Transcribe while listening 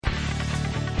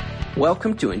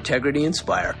Welcome to Integrity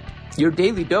Inspire, your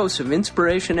daily dose of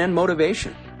inspiration and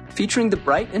motivation, featuring the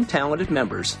bright and talented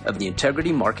members of the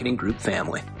Integrity Marketing Group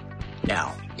family.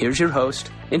 Now, here's your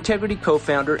host, Integrity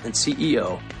co-founder and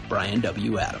CEO, Brian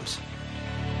W. Adams.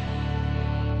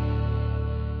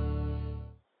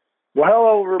 Well,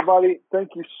 hello, everybody.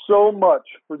 Thank you so much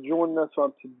for joining us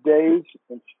on today's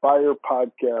Inspire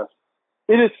podcast.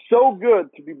 It is so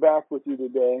good to be back with you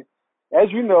today. As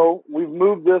you know, we've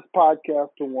moved this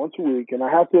podcast to once a week, and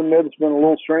I have to admit it's been a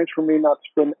little strange for me not to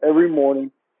spend every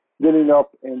morning getting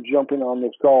up and jumping on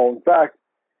this call. In fact,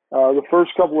 the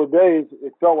first couple of days,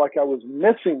 it felt like I was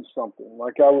missing something,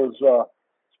 like I was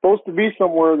supposed to be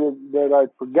somewhere that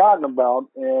I'd forgotten about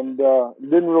and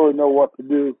didn't really know what to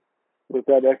do with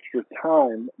that extra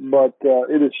time. But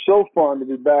it is so fun to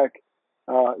be back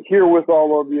here with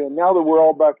all of you. And now that we're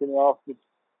all back in the office,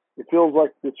 it feels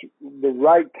like it's the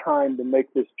right time to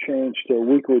make this change to a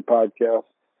weekly podcast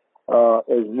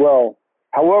as well.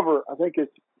 However, I think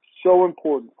it's so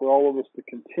important for all of us to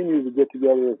continue to get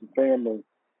together as a family.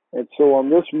 And so on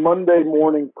this Monday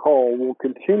morning call, we'll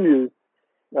continue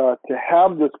to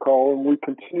have this call, and we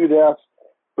continue to ask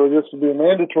for this to be a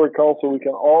mandatory call so we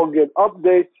can all get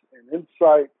updates and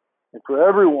insight, and for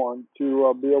everyone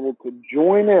to be able to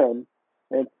join in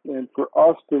and for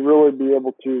us to really be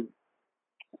able to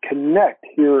connect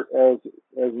here as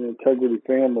an Integrity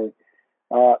family.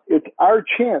 It's our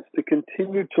chance to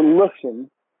continue to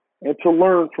listen and to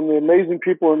learn from the amazing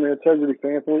people in the Integrity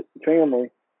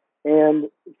family and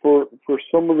for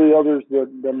some of the others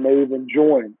that may even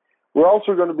join. We're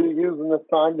also going to be using this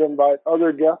time to invite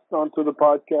other guests onto the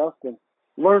podcast and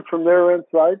learn from their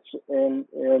insights and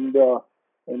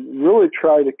really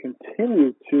try to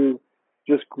continue to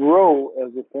just grow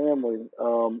as a family.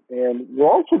 And we'll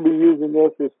also be using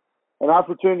this as an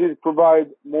opportunity to provide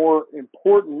more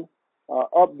important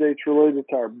updates related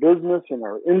to our business and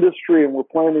our industry. And we're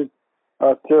planning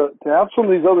to have some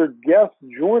of these other guests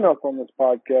join us on this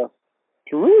podcast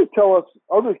to really tell us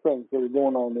other things that are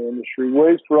going on in the industry,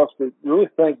 ways for us to really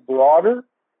think broader,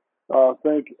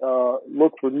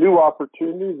 look for new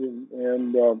opportunities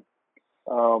and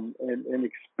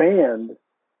expand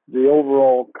the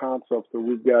overall concepts that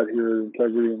we've got here at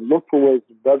Integrity and look for ways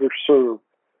to better serve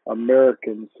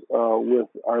Americans with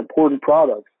our important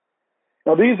products.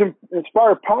 Now, these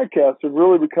Inspire podcasts have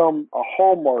really become a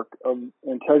hallmark of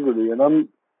Integrity, and I'm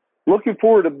looking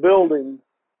forward to building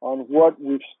on what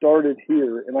we've started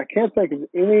here. And I can't think of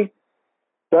any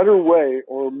better way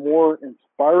or more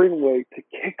inspiring way to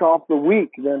kick off the week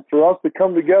than for us to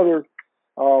come together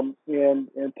and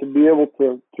to be able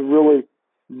to really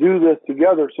do this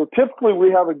together. So typically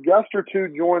we have a guest or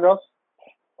two join us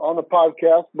on the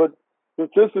podcast, but since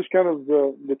this is kind of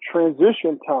the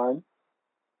transition time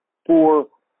for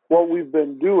what we've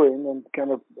been doing and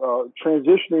kind of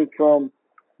transitioning from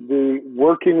the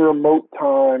working remote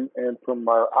time and from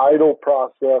our idle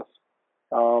process,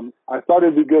 I thought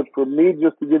it'd be good for me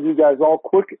just to give you guys all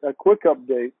a quick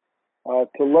update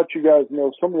to let you guys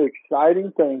know some of the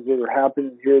exciting things that are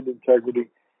happening here at Integrity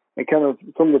and kind of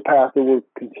some of the path that we're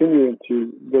continuing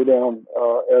to go down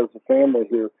as a family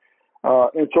here.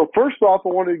 And so first off, I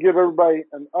wanted to give everybody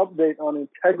an update on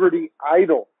Integrity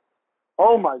Idol.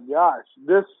 Oh my gosh,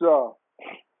 this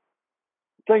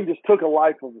thing just took a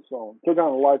life of its own, took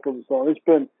on a life of its own. It's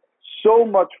been so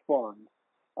much fun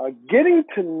getting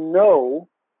to know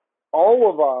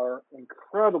all of our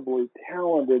incredibly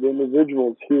talented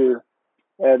individuals here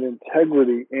at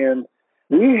Integrity. And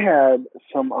we had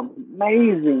some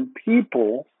amazing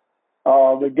people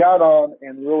that got on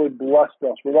and really blessed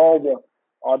us with all the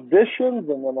auditions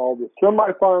and then all the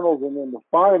semifinals and then the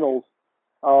finals.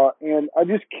 And I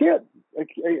just can't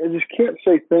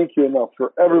say thank you enough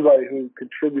for everybody who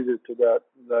contributed to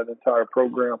that entire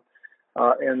program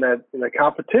and that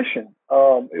competition.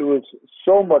 It was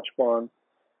so much fun,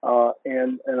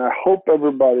 and I hope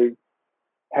everybody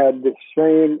had the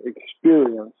same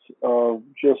experience of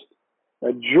just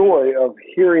a joy of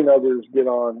hearing others get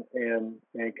on and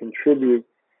contribute.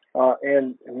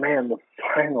 And man, the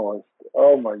finalists,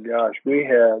 oh my gosh, we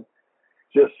had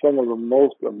just some of the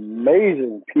most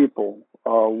amazing people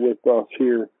with us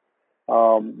here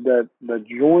that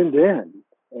joined in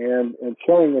and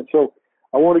sang. And so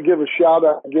I want to give a shout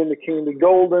out again to Candy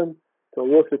Golden, to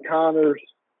Alyssa Connors,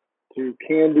 to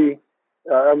Candy,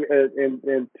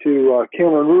 and to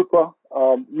Cameron Rupa.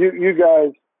 You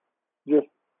guys just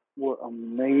were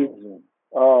amazing.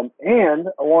 And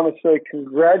I want to say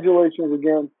congratulations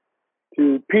again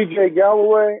to PJ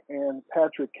Galloway and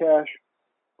Patrick Cash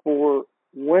for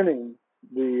winning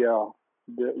the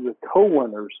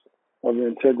co-winners of the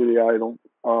Integrity Idol,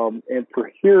 and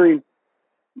for hearing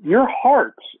your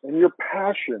hearts and your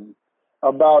passion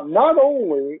about not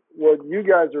only what you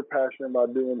guys are passionate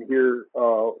about doing here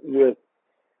with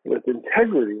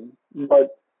integrity,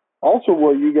 but also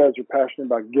what you guys are passionate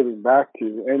about giving back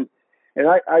to. And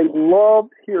I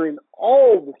loved hearing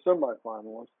all the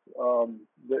semifinalists,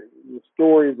 the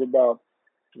stories about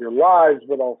your lives,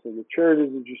 but also the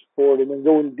charities that you support, and then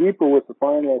going deeper with the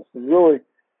finalists and really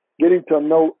getting to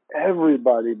know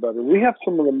everybody better. We have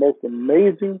some of the most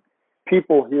amazing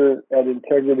people here at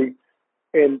Integrity,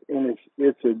 and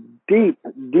it's a deep,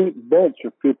 deep bench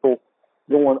of people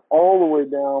going all the way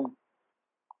down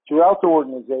throughout the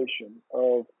organization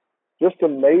of just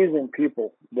amazing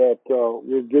people that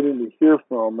we're getting to hear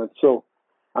from. And so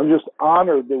I'm just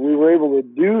honored that we were able to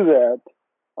do that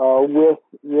with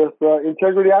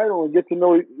Integrity Idol and get to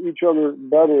know each other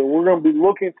better. We're going to be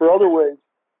looking for other ways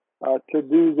to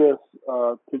do this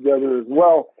together as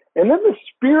well. And then the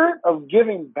spirit of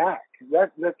giving back,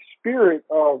 that spirit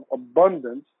of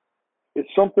abundance is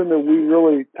something that we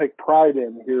really take pride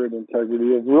in here at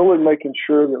Integrity, of really making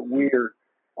sure that we're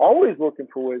always looking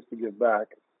for ways to give back.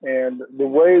 And the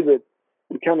way that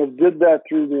we kind of did that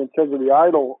through the Integrity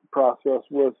Idol process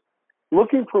was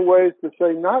looking for ways to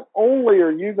say, not only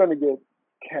are you going to get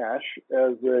cash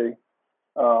as a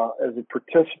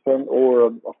participant or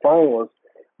a finalist,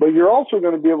 but you're also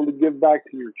going to be able to give back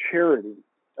to your charity.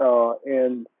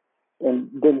 And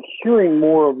then hearing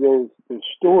more of those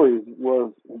stories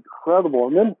was incredible.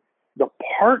 And then the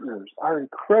partners, our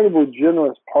incredibly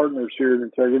generous partners here at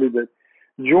Integrity that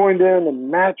joined in and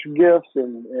matched gifts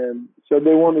and said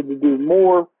they wanted to do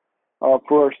more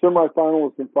for our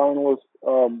semifinalists and finalists.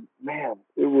 Man,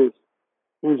 it was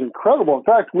incredible. In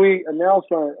fact, we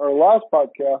announced on our last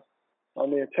podcast,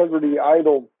 on the Integrity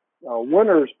Idol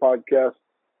Winners podcast,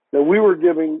 that we were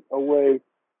giving away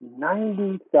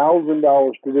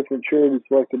 $90,000 to different charities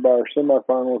selected by our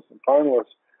semifinalists and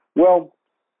finalists. Well,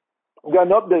 we've got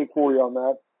an update for you on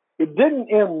that. It didn't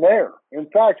end there. In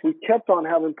fact, we kept on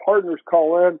having partners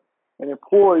call in and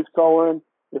employees call in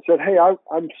and said, hey,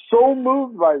 I'm so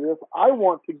moved by this, I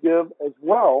want to give as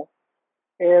well.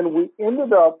 And we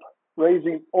ended up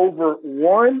raising over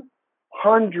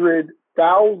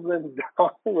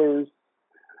 $100,000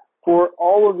 for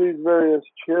all of these various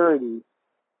charities.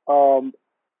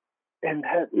 And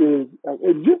that is,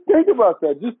 just think about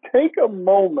that. Just take a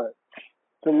moment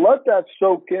to let that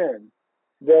soak in,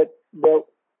 that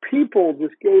people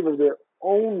just gave of their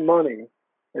own money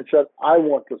and said, I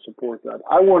want to support that.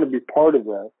 I want to be part of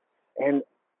that. And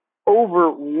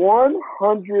over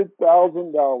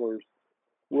 $100,000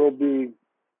 will be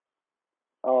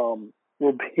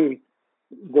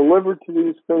delivered to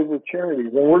these favorite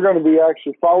charities. And we're going to be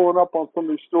actually following up on some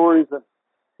of these stories,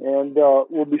 and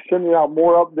we'll be sending out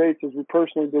more updates as we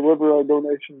personally deliver our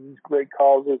donations to these great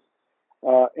causes.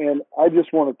 And I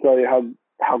just want to tell you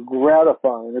how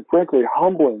gratifying and frankly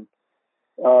humbling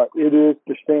it is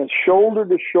to stand shoulder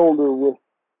to shoulder with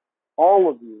all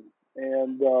of you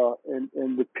and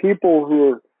the people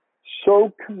who are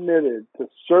so committed to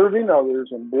serving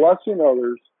others and blessing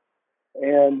others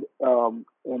and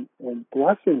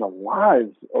blessing the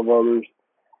lives of others.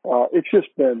 It's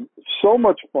just been so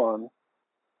much fun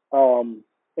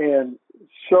and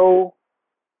so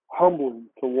humbling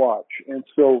to watch. And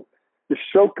so to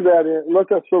soak that in, let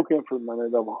that soak in for a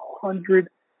minute, of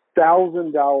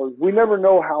 $100,000. We never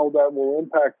know how that will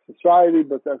impact society,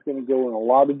 but that's going to go in a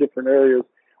lot of different areas.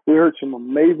 We heard some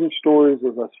amazing stories,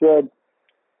 as I said,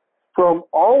 from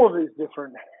all of these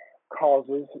different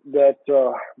causes that,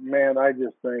 man, I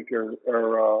just think I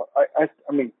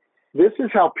mean, this is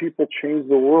how people change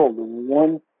the world.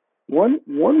 One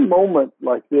moment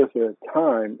like this at a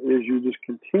time is you just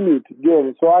continue to give.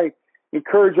 And so I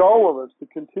encourage all of us to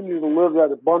continue to live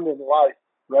that abundant life,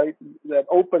 right? That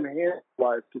open hand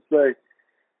life, to say,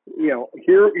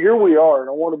 here we are, and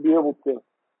I want to be able to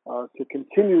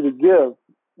continue to give.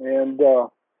 And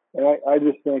I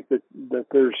just think that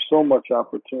there's so much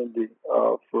opportunity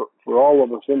for all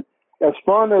of us. And as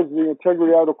fun as the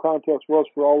Integrity Idol contest was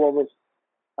for all of us,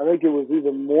 I think it was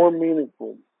even more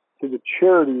meaningful to the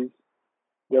charities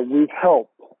that we've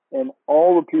helped and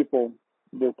all the people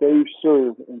that they've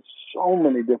served in so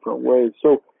many different ways.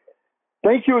 So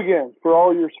thank you again for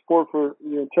all your support for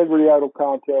the Integrity Idol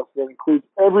contest. That includes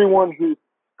everyone who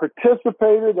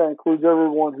participated. That includes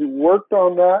everyone who worked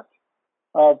on that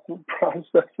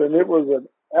process. And it was an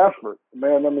effort,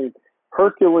 man. I mean,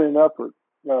 Herculean effort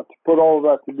to put all of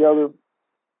that together.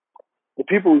 The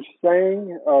people who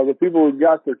sang, the people who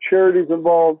got their charities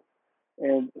involved,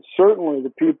 and certainly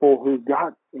the people who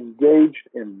got engaged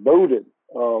and voted,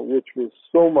 which was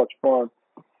so much fun.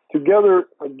 Together,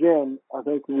 again, I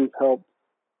think we've helped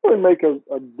really make a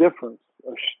difference,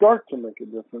 or start to make a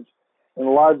difference in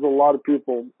the lives of a lot of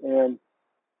people. And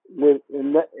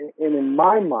in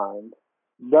my mind,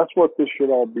 that's what this should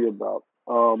all be about.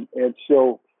 And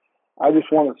so I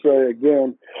just want to say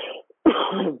again,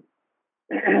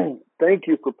 thank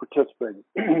you for participating.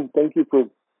 Thank you for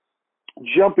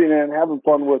jumping in, having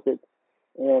fun with it,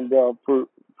 and for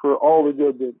all the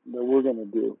good that we're going to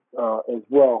do as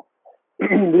well.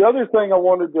 The other thing I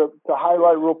wanted to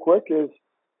highlight real quick is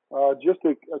just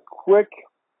a quick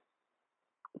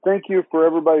thank you for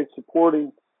everybody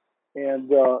supporting and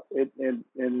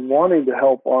wanting to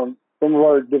help on some of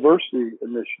our diversity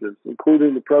initiatives,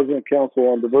 including the President Council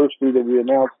on Diversity that we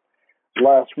announced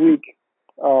last week.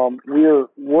 We are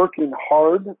working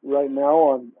hard right now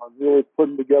on really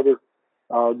putting together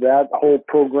that whole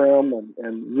program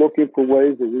and looking for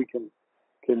ways that we can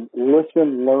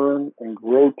listen, learn, and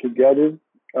grow together.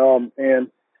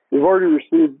 And we've already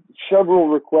received several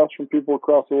requests from people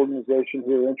across the organization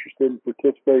who are interested in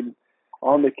participating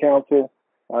on the council,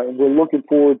 and we're looking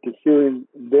forward to hearing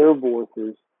their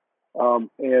voices.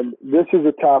 And this is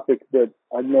a topic that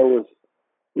I know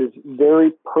is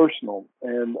very personal,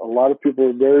 and a lot of people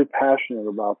are very passionate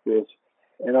about this.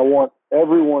 And I want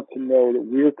everyone to know that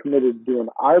we are committed to doing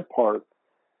our part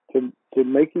to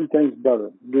making things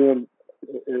better, doing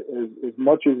as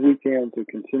much as we can to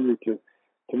continue to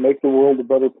make the world a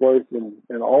better place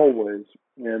in all ways.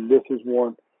 And this is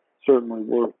one certainly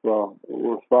worth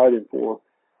fighting for.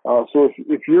 So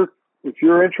if you're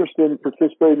interested in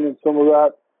participating in some of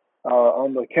that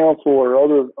on the council or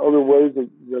other ways that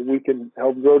we can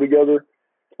help grow together,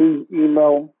 please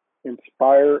email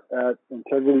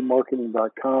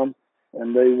inspire@integritymarketing.com,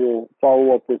 and they will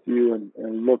follow up with you and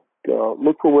look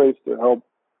for ways to help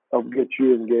get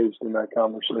you engaged in that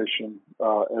conversation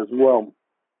as well.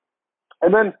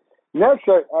 And then next,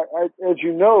 I, as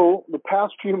you know, the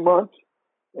past few months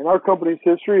in our company's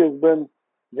history has been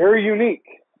very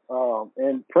unique,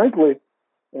 and frankly,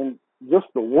 in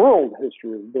just the world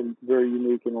history has been very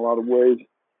unique in a lot of ways.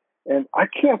 And I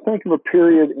can't think of a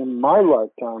period in my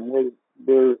lifetime where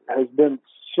there has been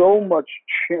so much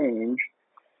change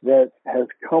that has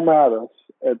come at us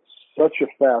at such a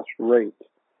fast rate.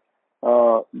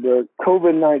 The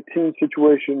COVID-19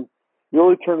 situation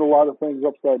really turned a lot of things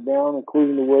upside down,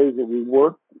 including the ways that we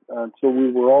work. And so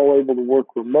we were all able to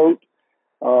work remote.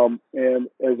 And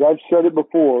as I've said it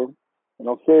before, and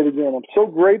I'll say it again, I'm so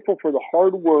grateful for the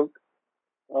hard work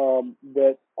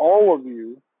that all of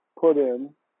you put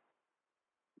in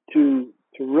to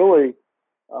really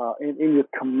in your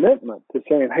commitment to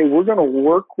saying, hey, we're going to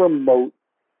work remote.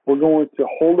 We're going to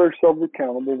hold ourselves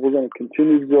accountable. We're going to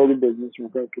continue to grow the business. We're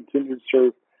going to continue to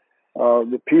serve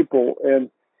the people. And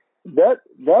that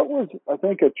was, I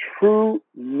think, a true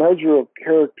measure of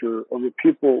character of the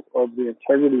people of the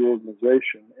Integrity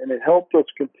organization. And it helped us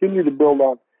continue to build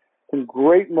on some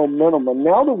great momentum. And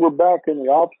now that we're back in the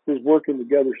offices working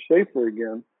together safely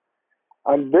again,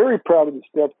 I'm very proud of the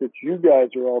steps that you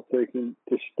guys are all taking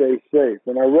to stay safe.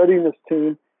 And our readiness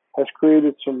team has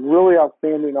created some really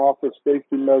outstanding office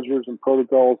safety measures and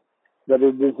protocols that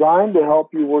are designed to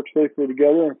help you work safely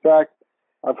together. In fact,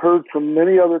 I've heard from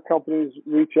many other companies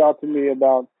reach out to me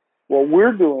about what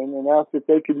we're doing and ask if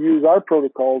they could use our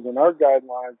protocols and our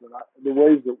guidelines and the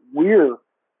ways that we're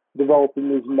developing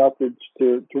these methods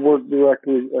to work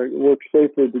directly, work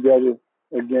safely together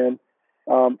again.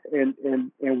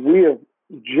 And we have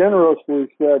generously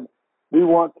said we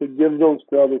want to give those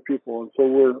to other people. And so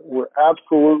we're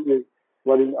absolutely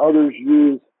letting others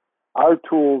use our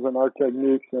tools and our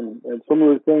techniques and some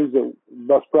of the things that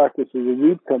best practices that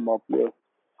we've come up with.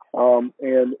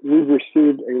 And we've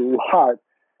received a lot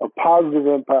of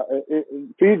positive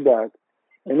feedback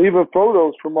and even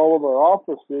photos from all of our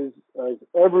offices as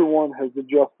everyone has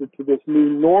adjusted to this new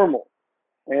normal.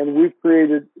 And we've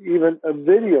created even a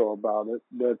video about it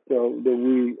the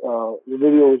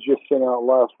video was just sent out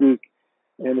last week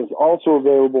and is also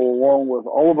available along with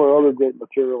all of our other great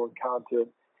material and content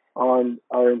on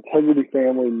our Integrity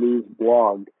Family News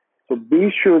blog. So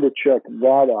be sure to check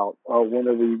that out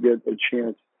whenever you get a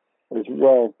chance as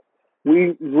well.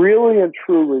 We really and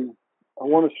truly, I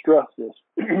want to stress this,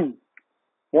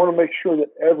 want to make sure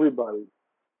that everybody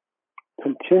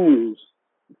continues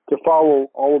to follow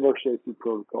all of our safety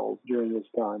protocols during this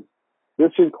time.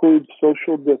 This includes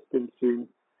social distancing,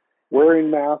 wearing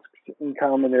masks in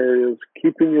common areas,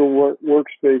 keeping your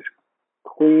workspace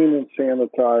clean and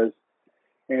sanitized,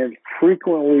 and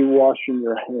frequently washing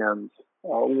your hands.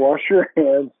 Wash your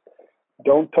hands.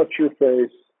 Don't touch your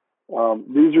face.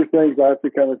 These are things I have to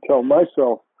kind of tell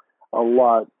myself a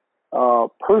lot.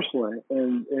 personally,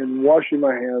 and washing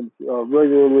my hands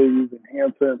regularly, using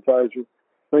hand sanitizer,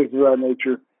 things of that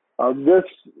nature. This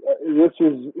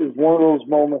is one of those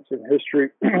moments in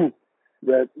history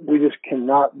that we just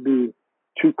cannot be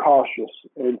too cautious.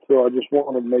 And so I just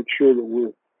want to make sure that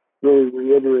we're really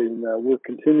reiterating that. We're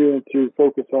continuing to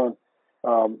focus on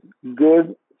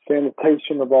good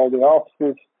sanitation of all the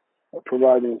offices,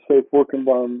 providing a safe work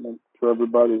environment for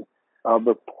everybody.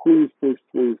 But please, please,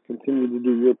 please continue to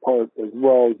do your part as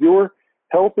well. Your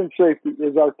health and safety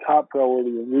is our top priority,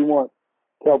 and we want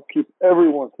to help keep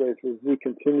everyone safe as we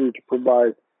continue to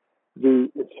provide the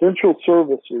essential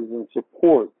services and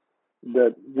support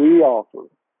that we offer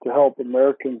to help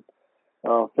American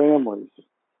families,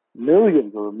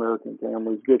 millions of American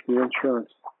families, get the insurance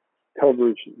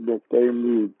coverage that they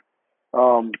need.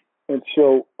 And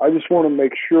so I just want to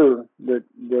make sure that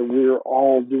we're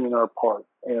all doing our part.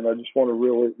 And I just want to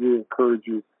really encourage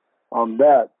you on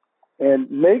that.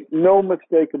 And make no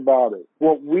mistake about it.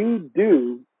 What we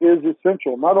do is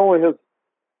essential. Not only has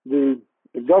the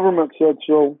government said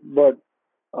so, but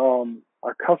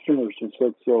our customers have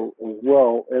said so as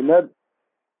well. And that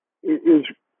is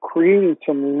creating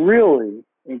some really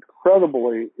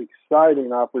incredibly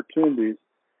exciting opportunities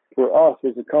for us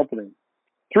as a company.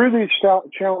 Through these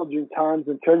challenging times,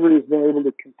 Integrity has been able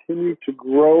to continue to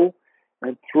grow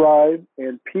and thrive,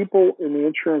 and people in the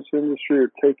insurance industry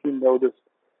are taking notice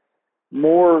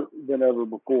more than ever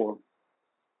before.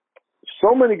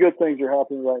 So many good things are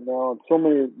happening right now on so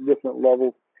many different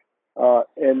levels.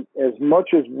 And as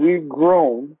much as we've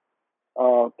grown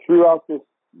throughout this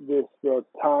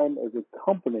time as a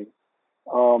company,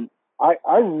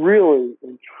 I really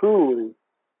and truly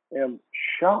am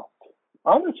shocked.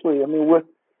 Honestly, I mean,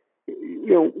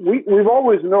 we've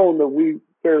always known that we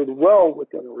fared well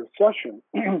within a recession,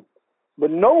 but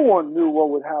no one knew what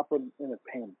would happen in a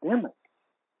pandemic.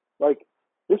 Like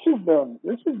this has been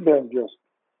just.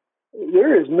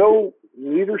 There is no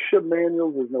leadership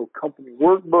manuals. There's no company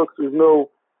workbooks. There's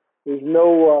no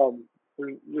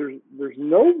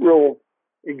real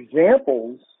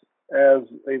examples as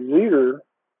a leader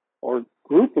or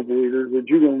group of leaders that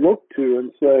you can look to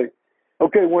and say,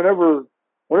 okay, whenever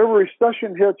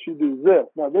recession hits, you do this.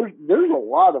 Now, there's a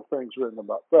lot of things written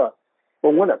about that.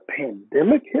 But when a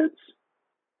pandemic hits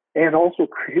and also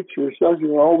creates a recession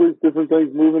and all these different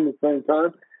things moving at the same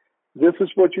time, this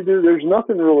is what you do. There's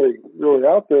nothing really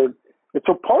out there. And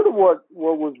so part of what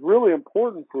was really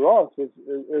important for us as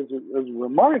a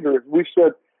reminder, we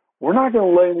said, we're not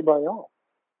going to lay anybody off.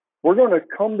 We're going to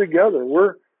come together.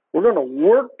 We're going to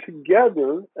work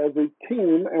together as a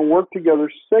team and work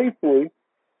together safely.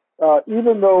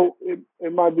 Even though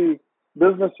it might be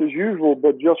business as usual,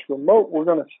 but just remote, we're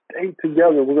going to stay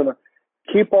together. We're going to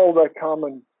keep all that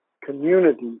common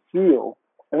community feel.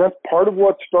 And that's part of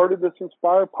what started this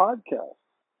Inspire podcast.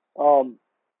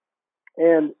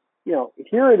 And,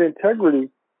 here at Integrity,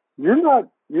 you're not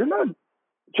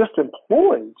just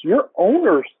employees. You're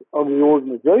owners of the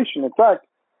organization. In fact,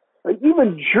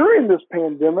 even during this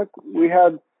pandemic, we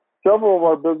had several of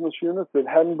our business units that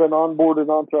hadn't been onboarded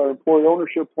onto our employee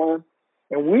ownership plan,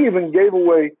 and we even gave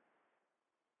away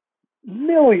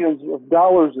millions of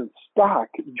dollars in stock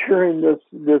during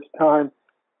this time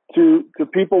to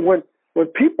people. When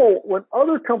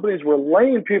other companies were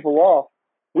laying people off,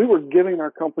 we were giving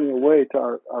our company away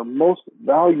to our most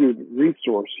valued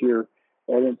resource here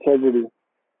at Integrity,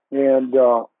 and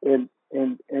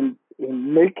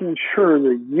making sure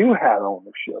that you had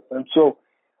ownership. And so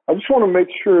I just want to make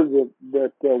sure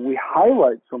that we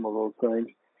highlight some of those things.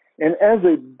 And as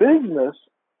a business,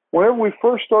 whenever we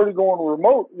first started going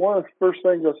remote, one of the first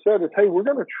things I said is, hey, we're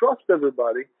going to trust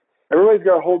everybody. Everybody's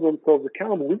got to hold themselves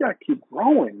accountable. We got to keep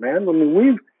growing, man. I mean,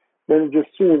 we've been just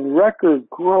seeing record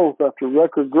growth after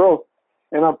record growth.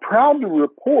 And I'm proud to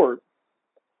report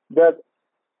that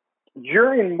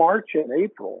during March and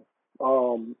April,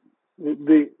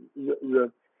 the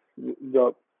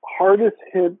hardest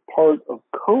hit part of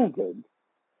COVID,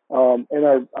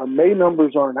 and our May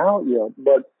numbers aren't out yet,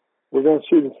 but we're going to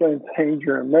see the same thing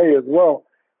during May as well.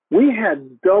 We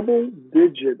had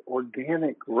double-digit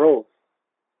organic growth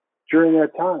during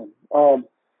that time.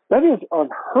 That is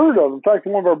unheard of. In fact,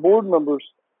 one of our board members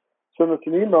sent us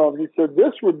an email, and he said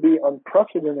this would be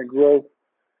unprecedented growth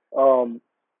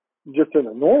just in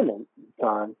a normal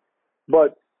time.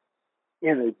 But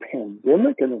in a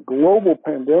pandemic, in a global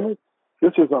pandemic,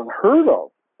 this is unheard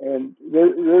of. And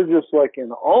they're just like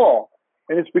in awe.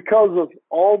 And it's because of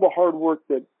all the hard work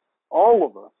that all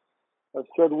of us have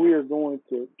said we are going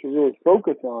to really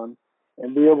focus on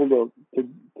and be able to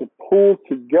pull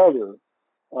together.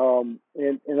 And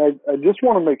I just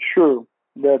want to make sure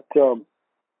that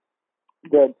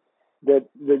that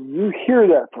you hear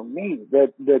that from me,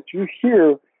 that you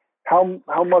hear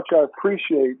how much I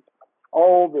appreciate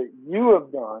all that you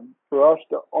have done for us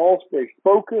to all stay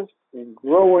focused and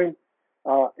growing,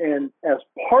 and as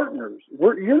partners.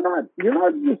 You're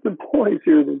not just employees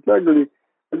here at Integrity.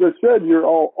 As I said, you're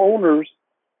all owners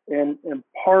and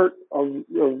part of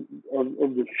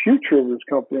the future of this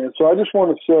company. And so I just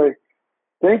want to say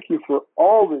thank you for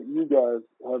all that you guys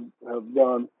have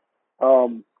done.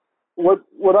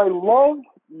 What I love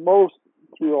most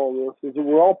through all this is that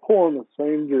we're all pulling the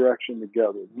same direction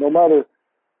together. No matter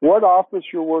what office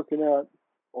you're working at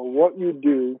or what you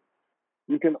do,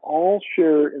 you can all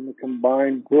share in the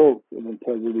combined growth of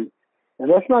Integrity. And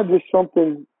that's not just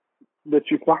something that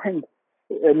you find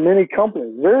in many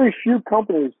companies. Very few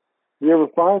companies you ever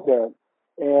find that.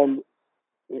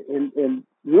 And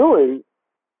really,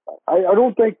 I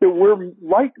don't think that we're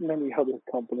like many other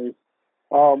companies,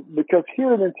 because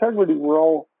here at Integrity, we're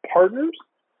all partners,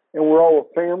 and we're all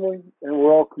a family, and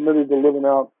we're all committed to living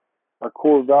out our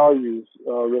core values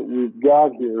that we've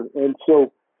got here. And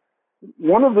so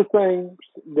one of the things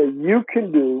that you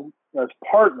can do as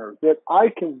partners, that I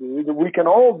can do, that we can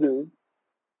all do,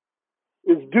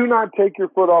 is do not take your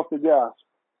foot off the gas.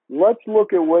 Let's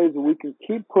look at ways that we can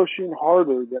keep pushing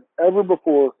harder than ever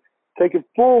before, taking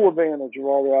full advantage of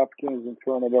all the opportunities in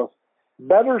front of us,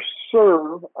 better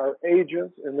serve our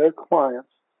agents and their clients,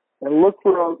 and look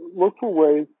for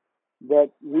ways that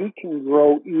we can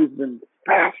grow even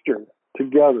faster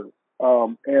together.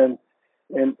 And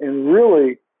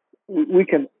really, we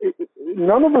can.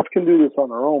 None of us can do this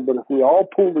on our own, but if we all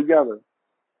pull together,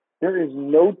 there is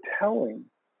no telling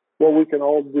what we can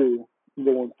all do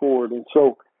going forward. And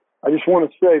so I just want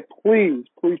to say, please,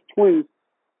 please, please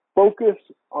focus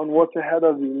on what's ahead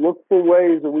of you. Look for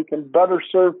ways that we can better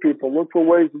serve people. Look for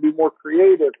ways to be more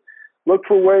creative. Look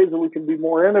for ways that we can be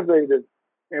more innovative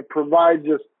and provide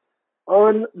just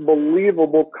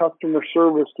unbelievable customer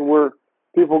service to where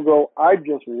people go, I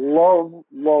just love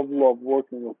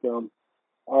working with them.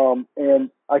 And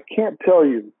I can't tell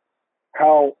you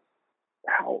how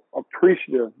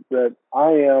appreciative that I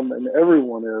am and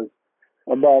everyone is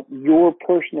about your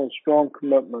personal strong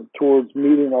commitment towards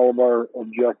meeting all of our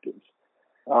objectives.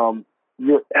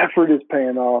 Your effort is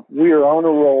paying off. We are on a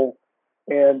roll.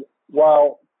 And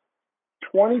while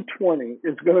 2020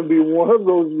 is going to be one of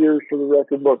those years for the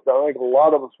record books I think a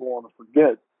lot of us will want to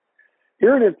forget,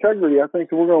 here at Integrity, I think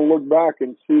that we're going to look back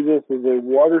and see this as a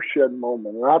watershed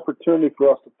moment, an opportunity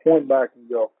for us to point back and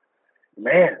go,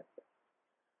 man,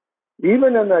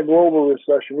 even in that global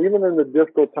recession, even in the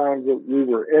difficult times that we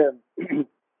were in,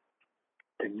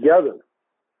 together,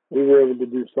 we were able to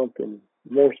do something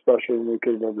more special than we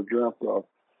could have ever dreamt of.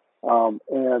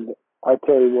 And I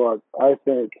tell you what, I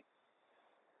think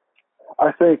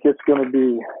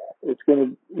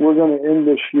we're going to end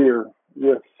this year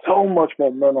with so much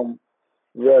momentum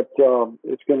that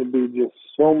it's going to be just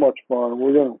so much fun.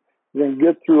 We're going to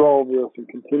get through all of this and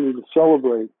continue to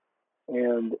celebrate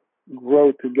and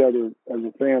grow together as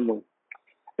a family.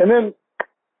 And then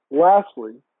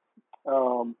lastly,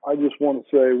 I just want to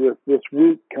say, with this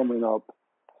week coming up,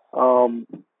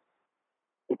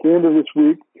 at the end of this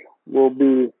week will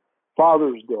be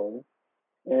Father's Day.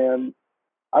 And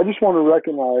I just want to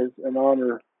recognize and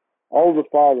honor all the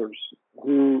fathers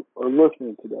who are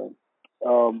listening today.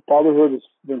 Fatherhood has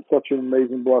been such an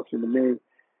amazing blessing to me.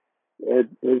 It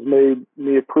has made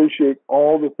me appreciate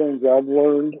all the things I've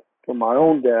learned from my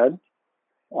own dad,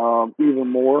 even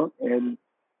more. And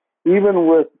even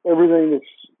with everything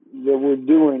that we're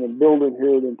doing and building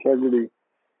here at Integrity,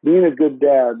 being a good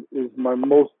dad is my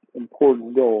most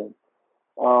important goal.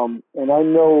 And I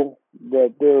know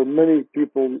that there are many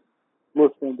people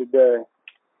listening today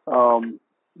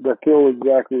that feel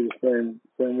exactly the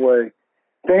same way.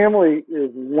 Family is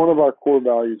one of our core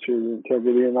values here at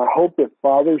Integrity, and I hope that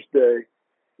Father's Day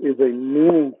is a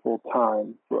meaningful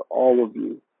time for all of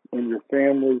you and your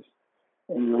families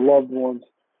and your loved ones.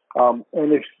 And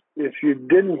if you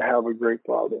didn't have a great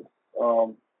father,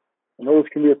 I know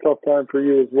this can be a tough time for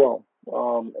you as well.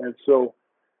 And so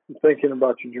I'm thinking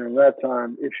about you during that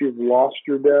time. If you've lost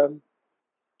your dad,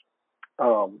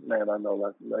 man, I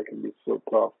know that can be so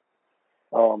tough.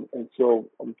 And so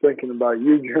I'm thinking about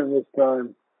you during this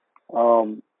time.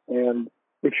 And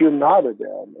if you're not a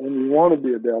dad and you want to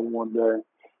be a dad one day,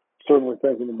 certainly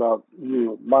thinking about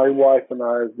you. My wife and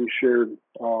I, as we shared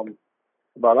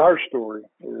about our story,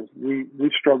 is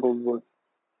we struggled with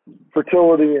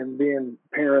fertility and being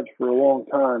parents for a long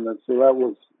time. And so that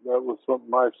was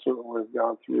something I certainly have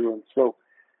gone through. And so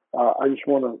I just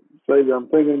want to say that I'm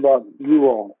thinking about you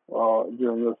all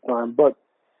during this time. But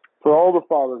for all the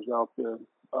fathers out there,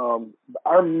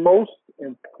 our most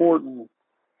important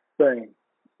thing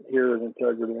here at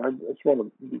Integrity, I just want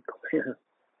to be clear,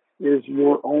 is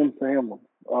your own family.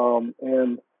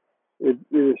 And it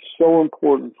is so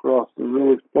important for us to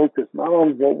really focus not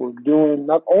on what we're doing,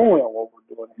 not only on what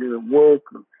we're doing here at work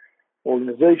or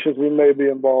organizations we may be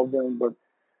involved in, but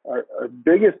our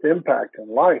biggest impact in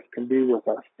life can be with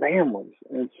our families.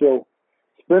 And so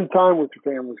spend time with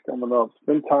your families coming up.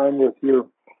 Spend time with your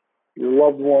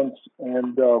loved ones.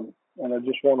 And I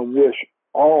just want to wish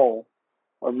all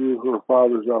of you who are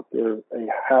fathers out there a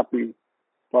happy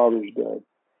Father's Day.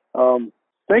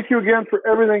 Thank you again for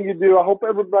everything you do. I hope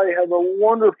everybody has a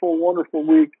wonderful, wonderful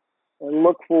week and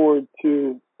look forward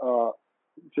to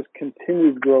just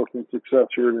continued growth and success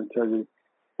here at Integrity.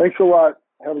 Thanks a lot.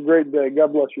 Have a great day.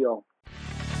 God bless you all.